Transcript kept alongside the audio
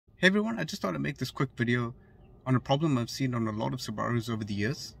Hey everyone, I just thought I'd make this quick video on a problem I've seen on a lot of Subarus over the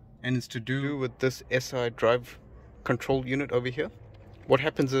years, and it's to do with this STI drive control unit over here. What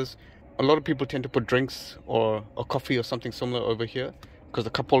happens is a lot of people tend to put drinks or a coffee or something similar over here because the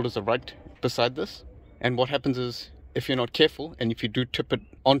cup holders are right beside this. And what happens is if you're not careful and if you do tip it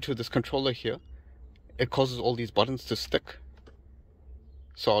onto this controller here, it causes all these buttons to stick.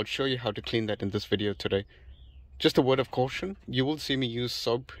 So I'll show you how to clean that in this video today. Just a word of caution, you will see me use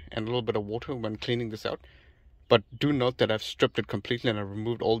soap and a little bit of water when cleaning this out, but do note that I've stripped it completely and I've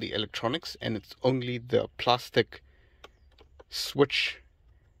removed all the electronics, and it's only the plastic switch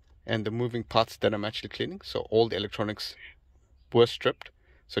and the moving parts that I'm actually cleaning. So all the electronics were stripped.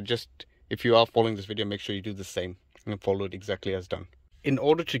 So just, if you are following this video, make sure you do the same and follow it exactly as done. In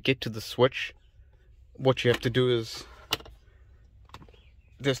order to get to the switch, what you have to do is,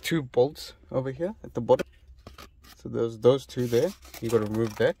 there's two bolts over here at the bottom. So there's those two there, you got to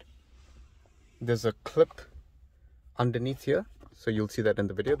remove that. There's a clip underneath here, so you'll see that in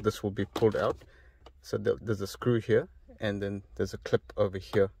the video. This will be pulled out. So there's a screw here, and then there's a clip over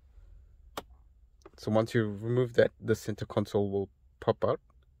here. So once you remove that, the center console will pop out.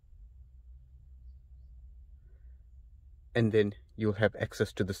 And then you'll have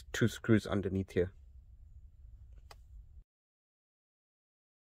access to the two screws underneath here.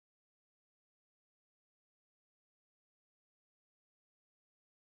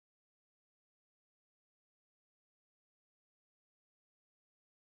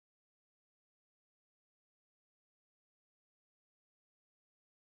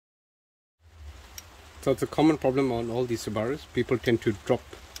 So it's a common problem on all these Subarus. People tend to drop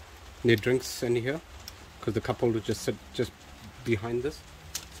their drinks in here because the cup holder just sit just behind this.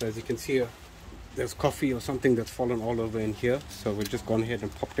 So as you can see here, there's coffee or something that's fallen all over in here. So we've just gone ahead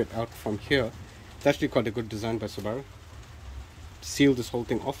and popped it out from here. It's actually quite a good design by Subaru. Seal this whole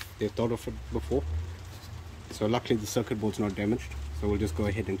thing off. They thought of it before. So luckily the circuit board's not damaged. So we'll just go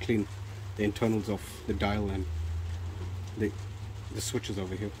ahead and clean the internals of the dial and the switches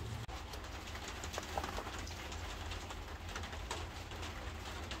over here.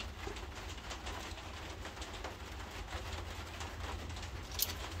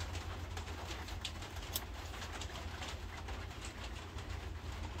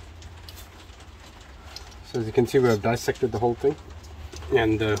 So as you can see, we have dissected the whole thing,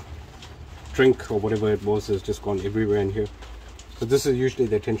 and the drink or whatever it was has just gone everywhere in here. So this is usually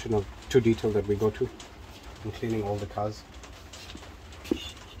the attention to detail that we go to in cleaning all the cars.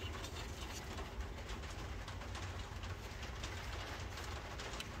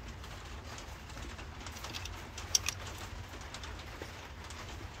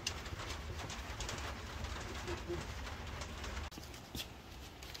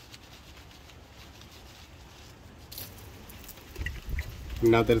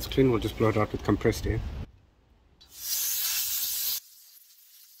 Now that it's clean, we'll just blow it out with compressed air.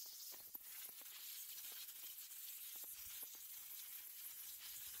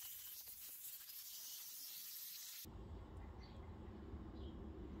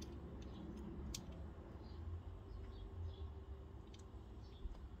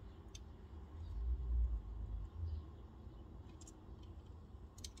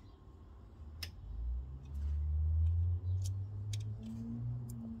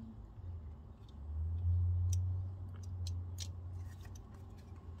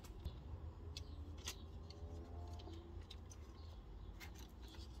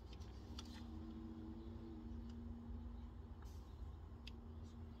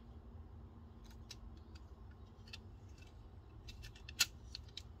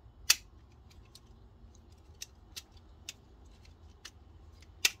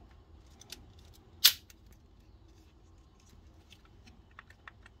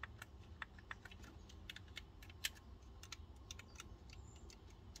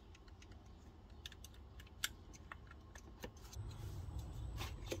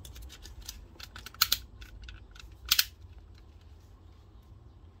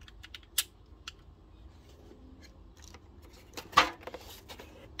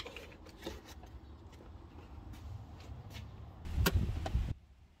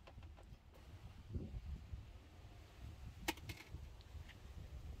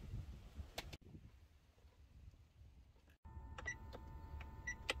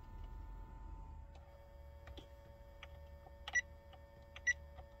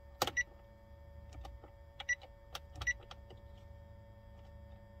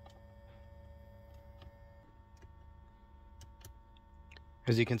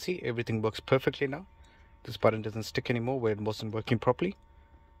 As you can see, everything works perfectly now. This button doesn't stick anymore where it wasn't working properly.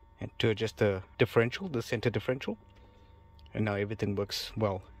 And to adjust the differential, the center differential, and now everything works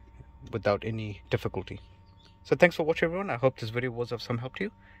well without any difficulty. So thanks for watching, everyone. I hope this video was of some help to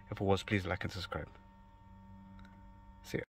you. If it was, please like and subscribe. See ya.